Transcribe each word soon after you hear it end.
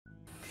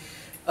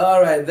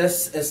All right,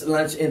 this is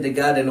Lunch in the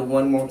Garden.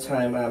 One more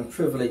time, I'm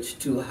privileged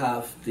to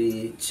have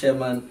the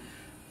chairman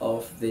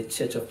of the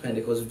Church of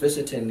Pentecost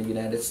visiting the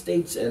United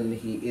States, and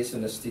he is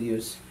in the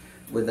studios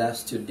with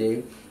us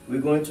today.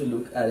 We're going to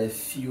look at a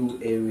few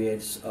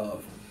areas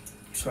of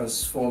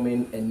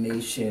transforming a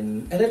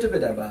nation, a little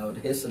bit about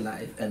his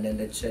life, and then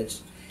the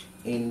church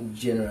in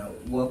general.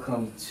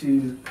 Welcome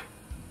to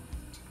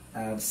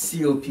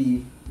COP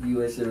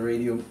USA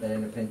Radio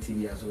and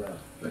Pentmedia as well.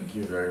 Thank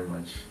you very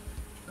much.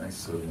 Thanks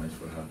so much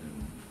for having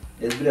me.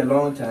 It's been a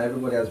long time.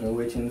 Everybody has been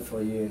waiting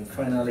for you, and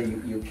finally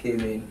you came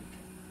in.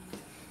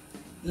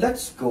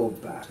 Let's go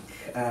back.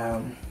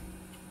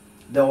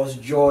 There was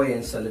joy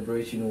and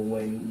celebration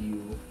when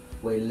you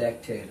were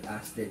elected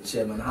as the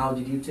chairman. How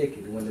did you take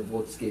it when the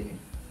votes came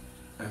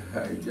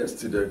in? Just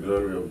to the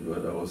glory of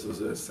God, I was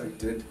also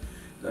excited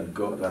that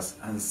God has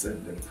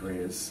answered the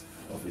prayers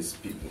of His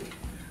people.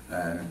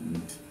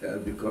 And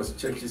because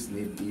churches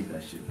need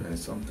leadership, and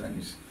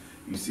sometimes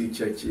you see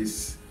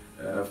churches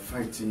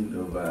fighting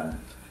over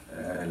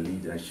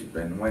leadership,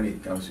 and when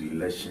it comes to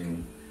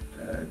election,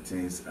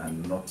 things are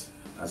not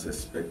as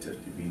expected,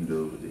 even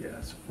though they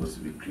are supposed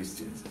to be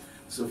Christians.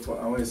 So for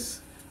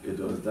ours, it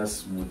was that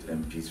smooth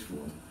and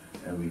peaceful,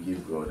 and we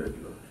give God the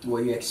glory.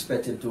 Were you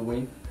expected to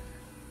win?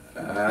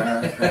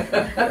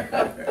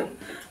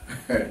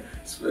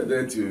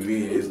 Expected to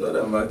win. It's not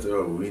a matter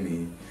of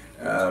winning,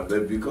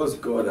 but because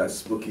God has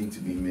spoken to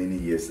me many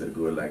years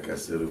ago, like I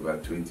said, over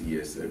 20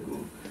 years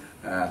ago,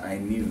 I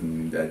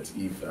knew that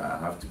if I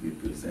have to be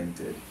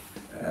presented,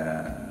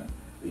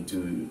 it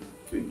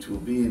will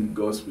be in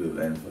God's will,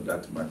 and for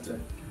that matter,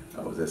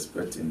 I was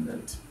expecting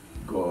that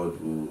God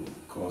will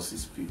cause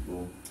His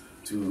people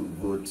to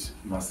vote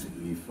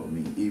massively for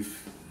me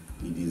if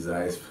He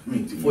desires for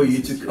me to. For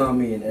you to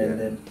come in and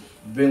then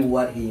bring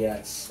what He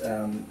has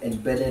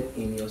embedded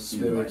in your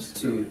spirit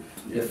to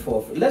the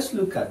forefront. Let's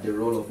look at the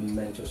role of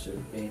mentorship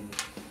in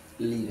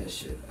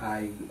leadership.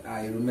 I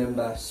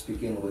remember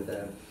speaking with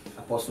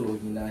Apostle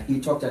Eric. He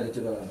talked a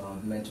little bit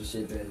about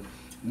mentorship and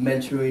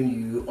mentoring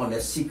you on a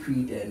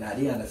secret, and I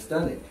didn't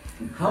understand it.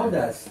 How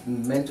does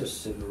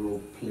mentorship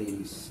role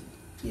plays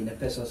in a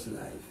person's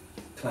life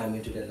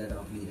climbing to the ladder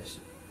of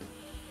leadership?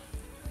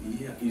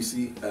 Yeah, you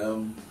see,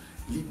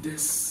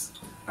 leaders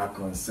are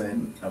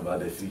concerned about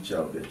the future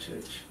of the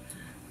church,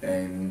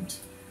 and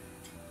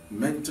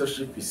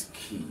mentorship is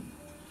key.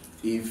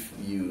 If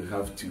you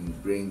have to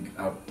bring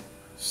up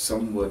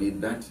somebody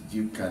that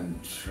you can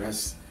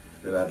trust,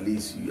 that at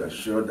least you are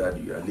sure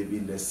that you are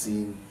living the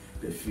scene,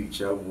 the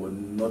future will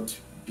not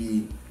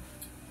be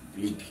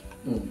bleak.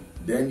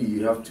 Then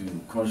you have to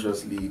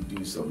consciously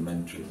do some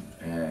mentoring,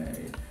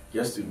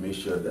 just to make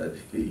sure that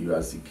you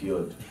are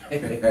secured,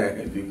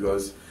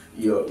 because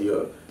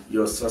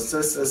your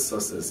success's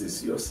success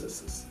is your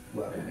success.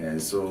 Wow. And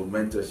so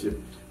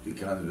mentorship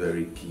becomes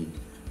very key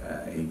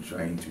in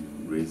trying to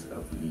raise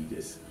up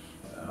leaders.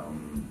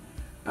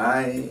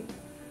 I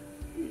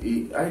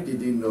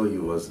didn't know he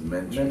was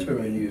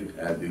mentoring you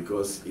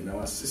because in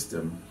our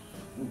system,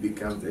 who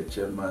becomes the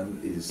chairman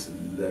is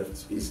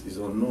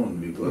unknown,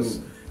 because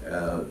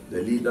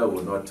the leader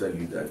will not tell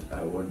you that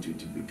I want you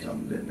to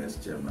become the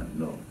next chairman.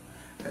 No.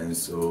 And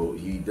so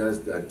he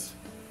does that.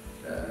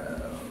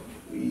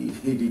 He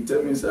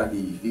determines that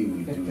he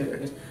will do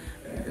that.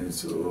 And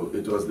so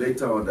it was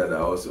later on that I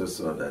also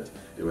saw that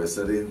there were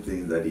certain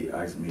things that he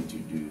asked me to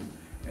do,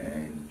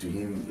 and to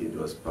him it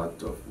was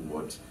part of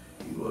what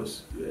he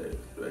was, the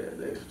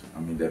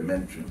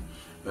mentoring.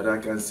 But I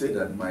can say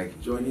that my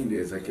joining the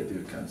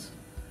Executive Council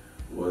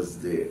was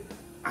the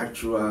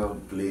actual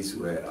place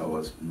where I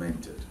was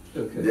mentored.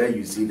 Okay. There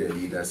you see the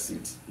leader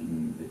sit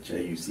in the chair,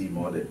 you see him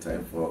all the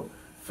time for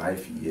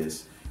 5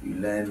 years. You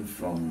learn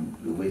from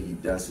the way he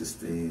does his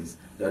things,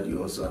 that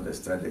you also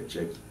understand the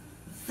church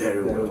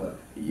very well.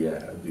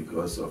 Yeah,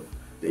 because of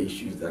the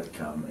issues that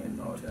come and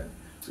all that.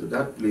 So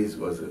that place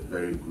was a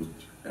very good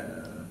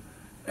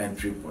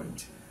entry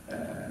point.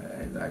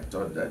 And I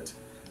thought that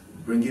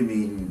bringing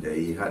me in there,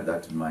 he had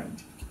that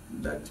mind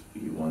that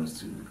he wants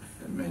to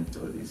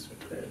mentor this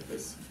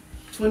person.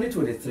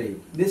 2023,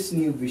 this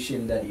new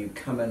vision that you're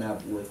coming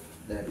up with,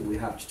 that we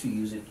have to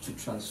use it to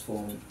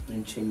transform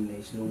and change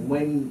nations.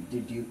 When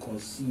did you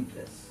conceive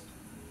this?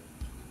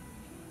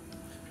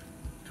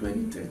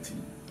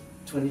 2013.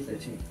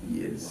 2013?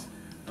 Yes.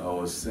 Wow.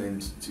 I was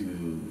sent to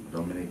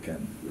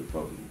Dominican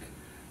Republic.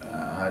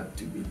 I had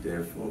to be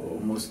there for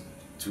almost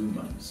 2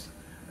 months.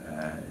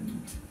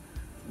 And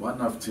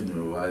one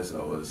afternoon, whilst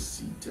I was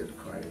seated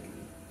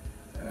quietly,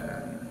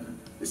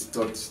 this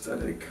thought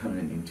started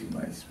coming into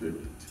my spirit.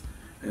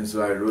 And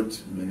so I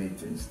wrote many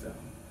things down.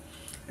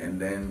 And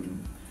then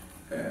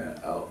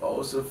I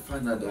also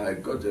found out that I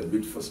got a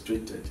bit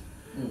frustrated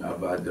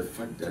about the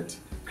fact that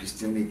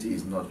Christianity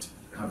is not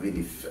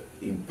having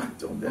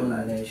impact on the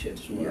land.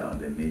 Nations. Wow. Yeah, on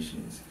the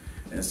nations.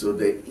 And so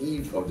the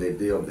eve of the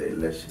day of the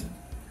election,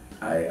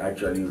 I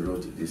actually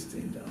wrote this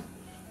thing down.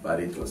 But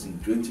it was in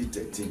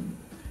 2013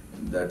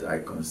 that I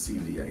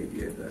conceived the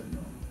idea that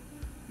no,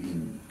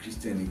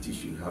 Christianity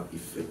should have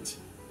effect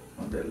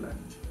on the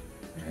land.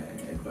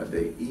 But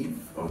the eve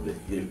of the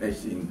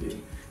election day,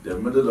 the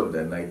middle of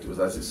the night, was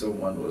as if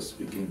someone was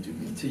speaking to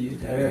me. To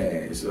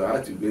you. So I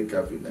had to wake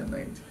up in the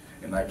night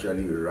and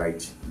actually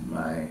write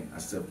my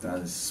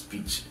acceptance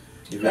speech.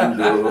 Even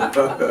though,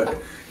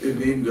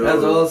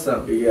 that's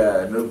awesome.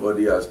 Yeah,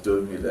 nobody has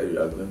told me that you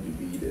are going to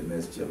be the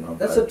next chairman.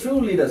 That's a true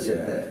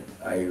leadership there.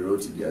 I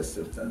wrote the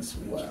acceptance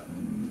speech. Wow.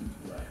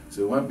 Wow.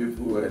 So when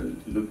people were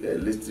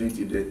listening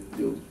to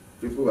the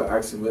people were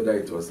asking whether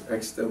it was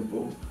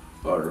extempo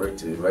or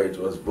written, right? It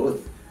was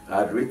both. I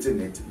had written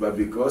it, but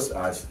because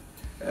I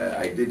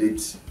did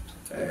it,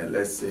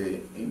 let's say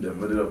in the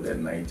middle of the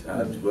night, I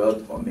had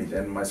dwelt on it,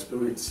 and my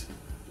spirit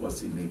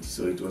was in it,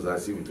 so it was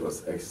as if it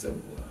was extempo.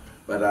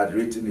 But I had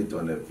written it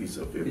on a piece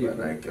of paper,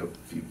 and I kept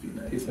flipping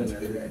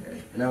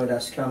it. Now it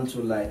has come to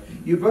light.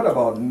 You brought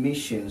about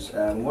missions.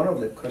 One of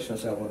the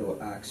questions I want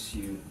to ask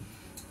you,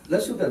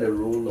 let's look at the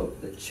role of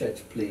the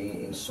church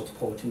playing in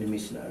supporting the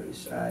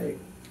missionaries. I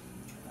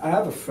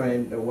have a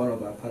friend, one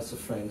of our pastor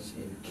friends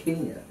in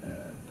Kenya,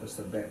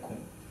 Pastor Beckham.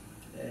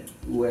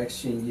 We were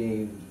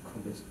exchanging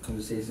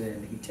conversation,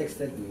 and he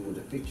texted me with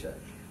a picture.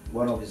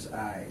 One of his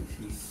eyes,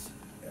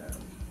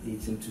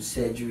 he's into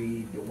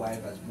surgery. The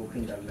wife has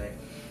broken their leg.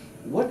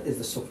 What is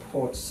the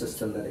support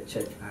system that the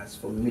church has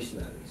for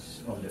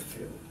missionaries on the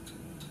field?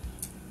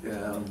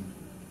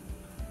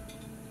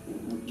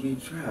 We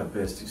try our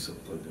best to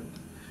support them.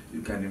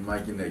 You can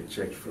imagine a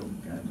church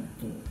from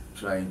Ghana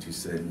trying to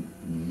send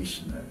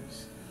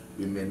missionaries.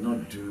 We may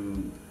not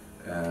do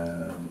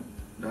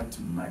that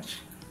much,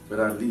 but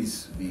at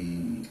least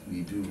we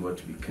do what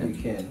we can.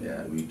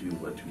 Yeah, we do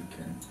what we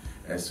can.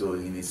 And so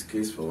in his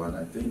case, for one,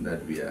 I think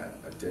that we are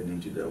attending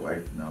to the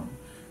wife now.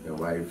 The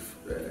wife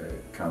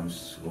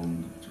comes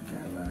home to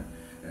Ghana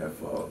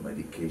for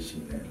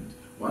medication, and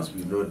once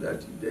we know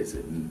that there's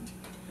a need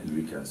and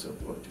we can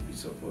support, we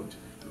support,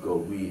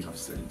 because we have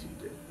sent you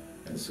there,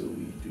 and so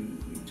we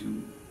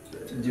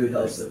do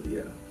help them.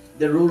 Yeah.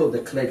 The role of the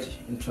clergy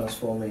in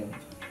transforming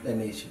the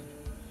nation.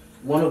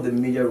 One of the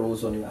major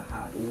roles on your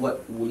heart.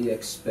 What will you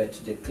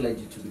expect the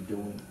clergy to be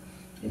doing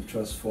in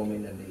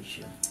transforming the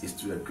nation? Is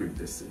to equip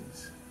the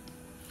saints.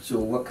 So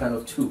what kind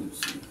of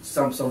tools?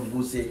 Some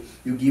people say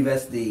you give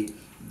us the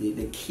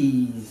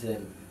keys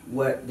and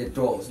what the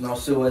doors. Now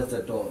show us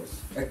the doors.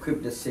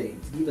 Equip the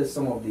saints. Give us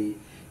some of the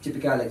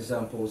typical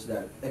examples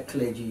that a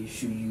clergy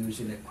should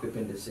use in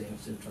equipping the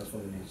saints in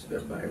transforming the nation.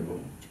 The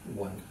Bible.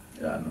 One.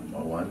 Yeah, number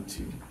 1,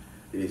 2.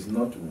 It is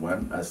not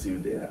one as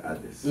if there are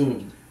others.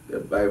 The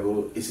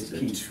Bible is the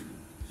key.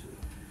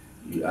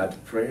 You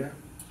add prayer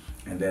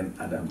and then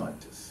other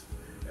matters.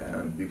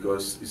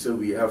 Because so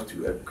we have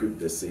to equip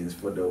the saints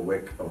for the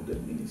work of the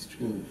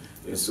ministry.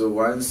 And so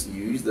once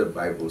you use the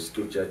Bible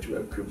scripture to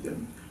equip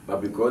them, but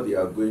because they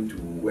are going to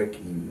work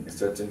in a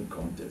certain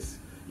context,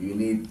 you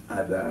need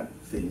other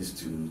things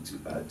to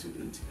add to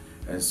it.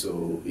 And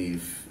so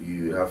if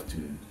you have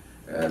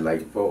to,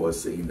 like Paul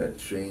was saying, that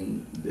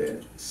train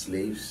the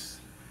slaves,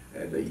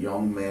 the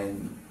young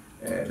men,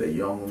 the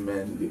young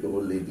women, the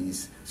old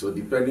ladies. So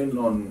depending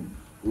on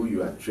who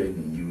you are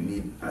training, you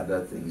need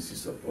other things to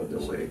support the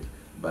work.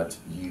 But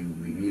we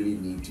really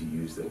need to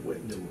use the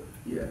word.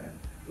 Yeah,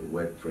 the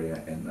word,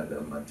 prayer, and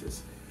other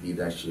matters.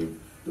 Leadership,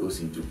 those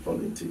into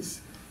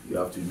politics. You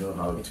have to know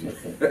how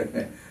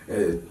to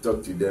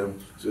talk to them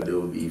so they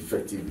will be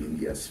effective in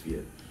their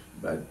sphere.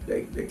 But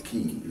the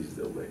key is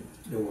the word.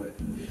 The word.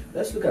 Yeah.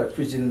 Let's look at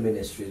prison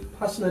ministries.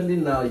 Personally,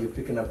 now you're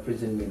picking up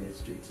prison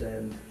ministries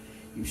and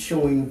you're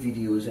showing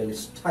videos, and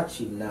it's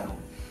touching now.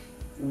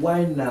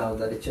 Why now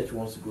that the church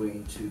wants to go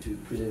into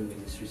prison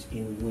ministries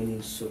in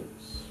winning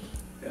souls?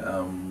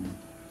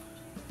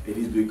 It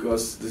is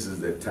because this is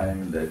the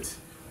time that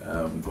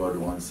God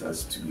wants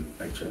us to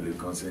actually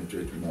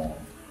concentrate more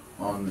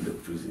on the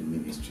prison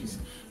ministries.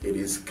 It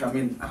is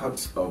coming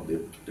out of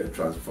the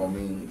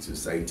transforming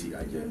society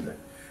agenda.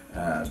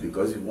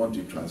 Because if you want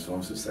to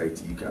transform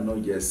society, you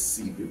cannot just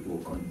see people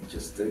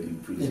congested in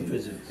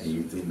prison and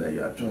you think that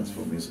you are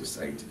transforming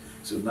society.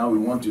 So now we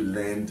want to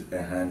lend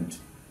a hand,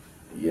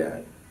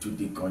 to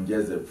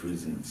decongest the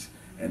prisons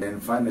and then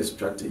find a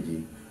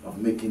strategy of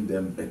making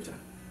them better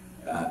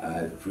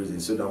at prison,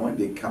 so that when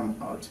they come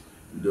out,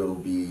 they'll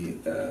be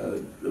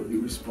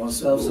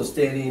responsible,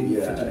 self-sustaining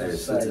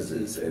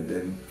citizens, and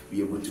then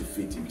be able to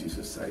fit into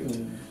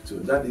society. So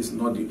that is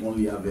not the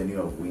only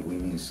avenue of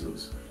winning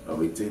souls. But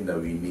we think that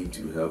we need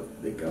to help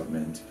the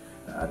government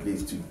at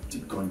least to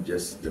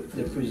decongest the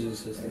prison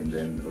system, and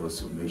then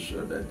also make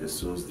sure that the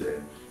souls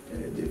there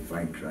they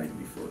find Christ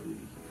before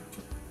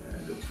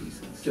the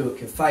prisons. So,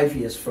 okay, 5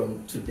 years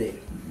from today.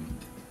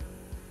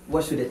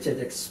 What should the church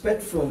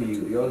expect from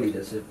you, your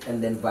leadership,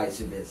 and then vice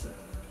versa?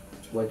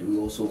 What do we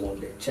also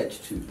want the church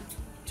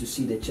to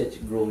see the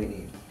church growing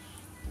in?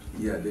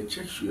 Yeah, the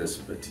church should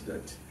expect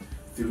that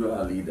through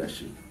our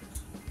leadership,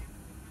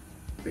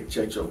 the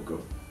Church of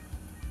God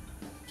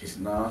is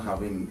now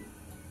having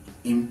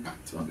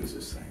impact on the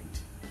society.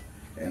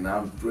 And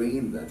I'm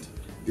praying that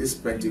this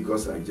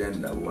Pentecost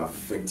agenda will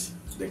affect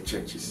the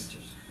churches.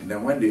 And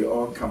then when they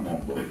all come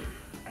on board,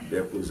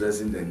 the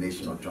possessing the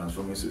nation or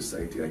transforming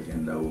society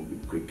agenda will be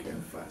quick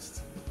and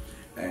fast.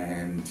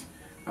 And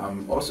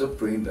I'm also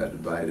praying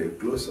that by the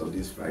close of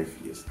these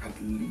 5 years, at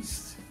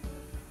least,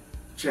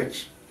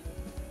 church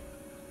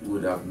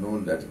would have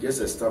known that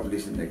just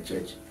establishing a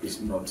church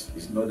is not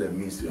a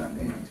means to an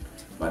end,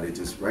 but it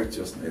is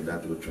righteousness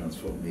that will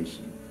transform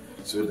nation,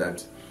 so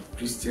that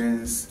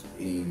Christians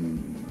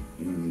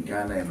in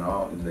Ghana and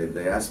all in the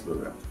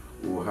diaspora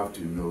will have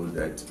to know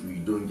that we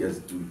don't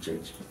just do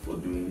church for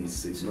doing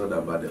it. It's not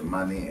about the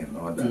money and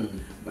all that,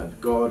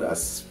 but God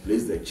has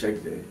placed the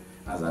church there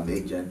as an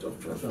agent of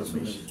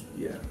transformation.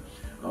 Yeah,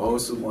 I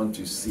also want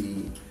to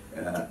see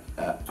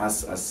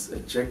us as a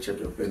Church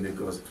of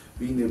Pentecost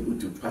being able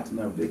to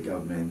partner with the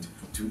government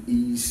to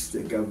ease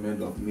the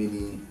government of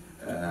many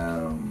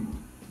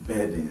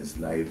burdens,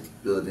 like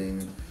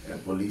building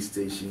police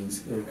stations,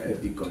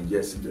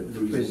 decongesting the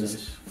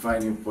prisons,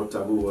 finding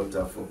potable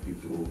water for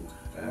people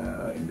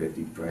in the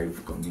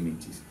deprived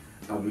communities.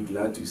 I'll be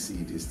glad to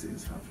see these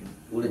things happen.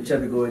 Will the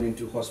church be going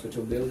into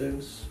hospital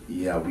buildings?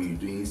 Yeah, we're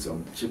doing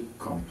some cheap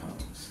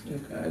compounds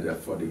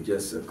for the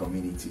just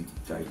community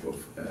type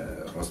of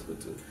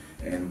hospital.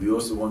 And we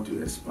also want to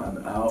expand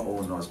our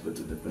own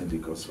hospital, the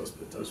Pentecost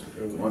Hospital.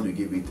 We want to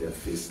give it a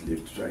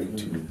facelift, try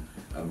to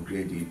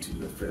upgrade it to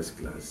the first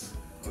class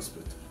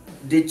hospital.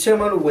 The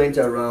chairman went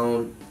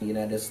around the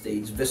United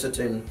States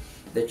visiting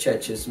the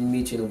churches,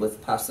 meeting with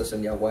pastors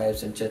and their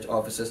wives and church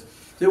officers.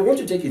 So we want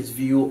to take his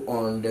view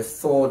on the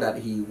thought that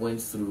he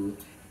went through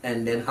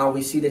and then how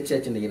we see the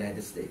church in the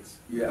United States.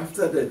 Yeah,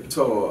 after the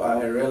tour,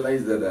 I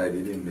realized that I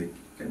didn't make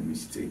a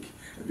mistake,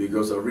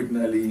 because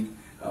originally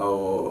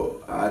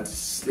I had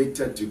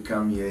slated to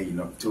come here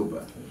in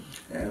October.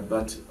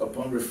 But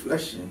upon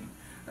reflection,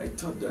 I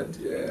thought that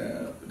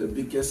the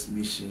biggest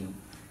mission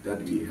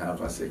that we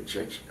have as a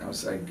church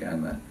outside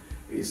Ghana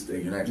is the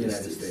United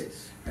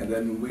States. And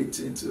then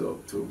waiting till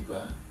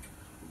October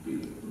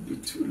would be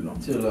too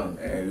long.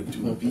 It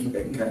would be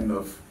a kind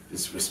of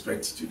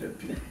disrespect to the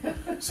people.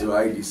 So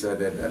I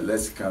decided that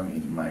let's come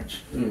in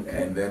March.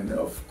 And then,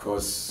 of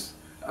course,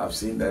 I've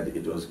seen that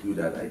it was good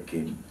that I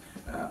came.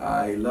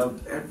 I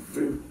loved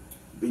every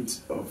bit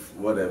of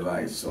whatever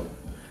I saw.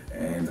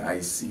 And I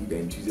see the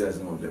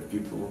enthusiasm of the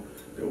people.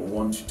 They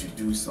want to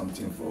do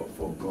something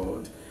for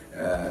God.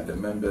 The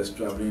members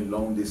traveling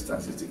long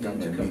distances to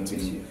come and meet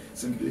me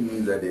simply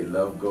means that they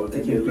love God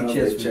and they love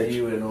the church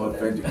of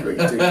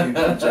Pentecost, taking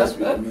pictures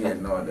with me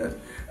and all that.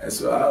 And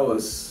so I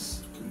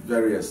was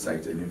very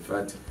excited. In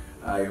fact,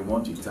 I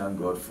want to thank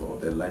God for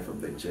the life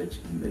of the church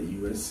in the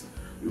US.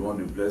 We want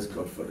to bless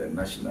God for the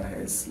national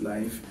head's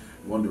life.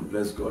 We want to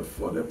bless God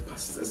for the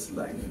pastor's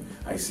life.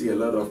 I see a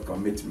lot of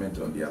commitment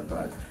on their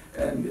part,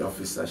 and the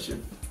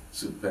officership,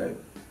 superb,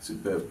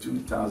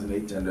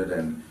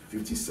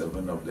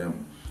 2,857 of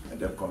them.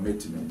 The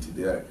commitment,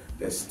 the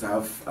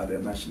staff at the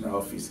national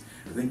office.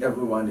 I think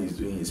everyone is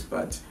doing his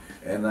part.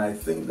 And I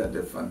think that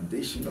the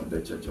foundation of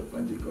the Church of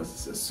Pentecost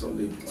is a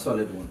solid one.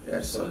 Solid one. Yeah,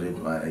 solid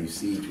one. And you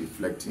see it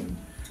reflecting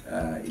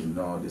in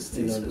all the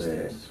states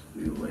where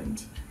we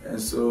went.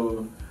 And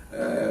so,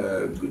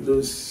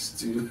 kudos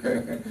to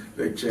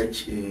the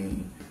church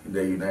in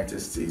the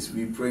United States.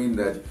 We're praying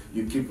that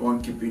you keep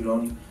on keeping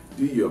on,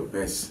 do your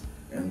best,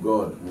 and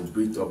God will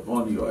breathe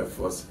upon your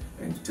efforts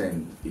and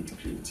turn it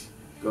great.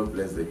 God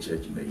bless the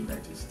church in the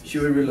United States.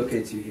 Should we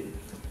relocate you here?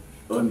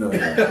 Oh no,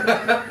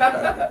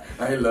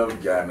 I love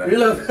Ghana. You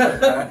love?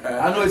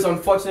 I know it's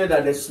unfortunate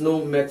that the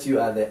snow met you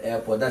at the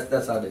airport.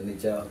 That's how the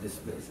nature of this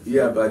place is.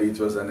 Yeah, but it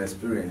was an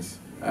experience.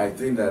 I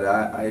think that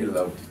I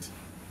loved it.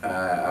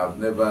 I've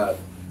never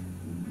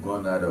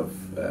gone out of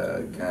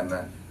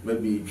Ghana.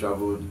 Maybe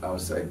traveled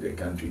outside the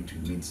country to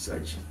meet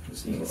such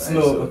snow.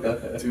 So,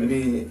 to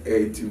me,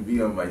 to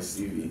be on my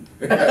CV.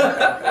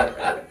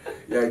 Yeah,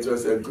 it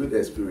was a good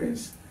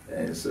experience.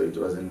 And so it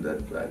wasn't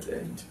that bad,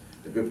 and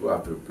the people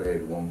have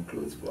prepared warm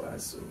clothes for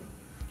us, so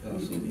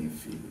we didn't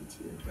feel it.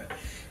 Yeah.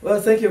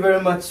 Well, thank you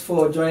very much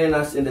for joining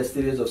us in the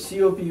studios of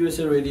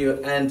COPUSA Radio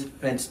and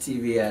Pent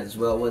TV as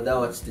well. Well, that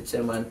was the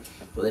chairman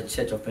for the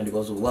Church of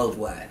Pentecost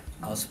Worldwide.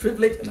 I was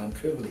privileged and I'm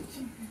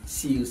privileged.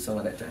 See you some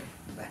other time.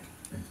 Bye.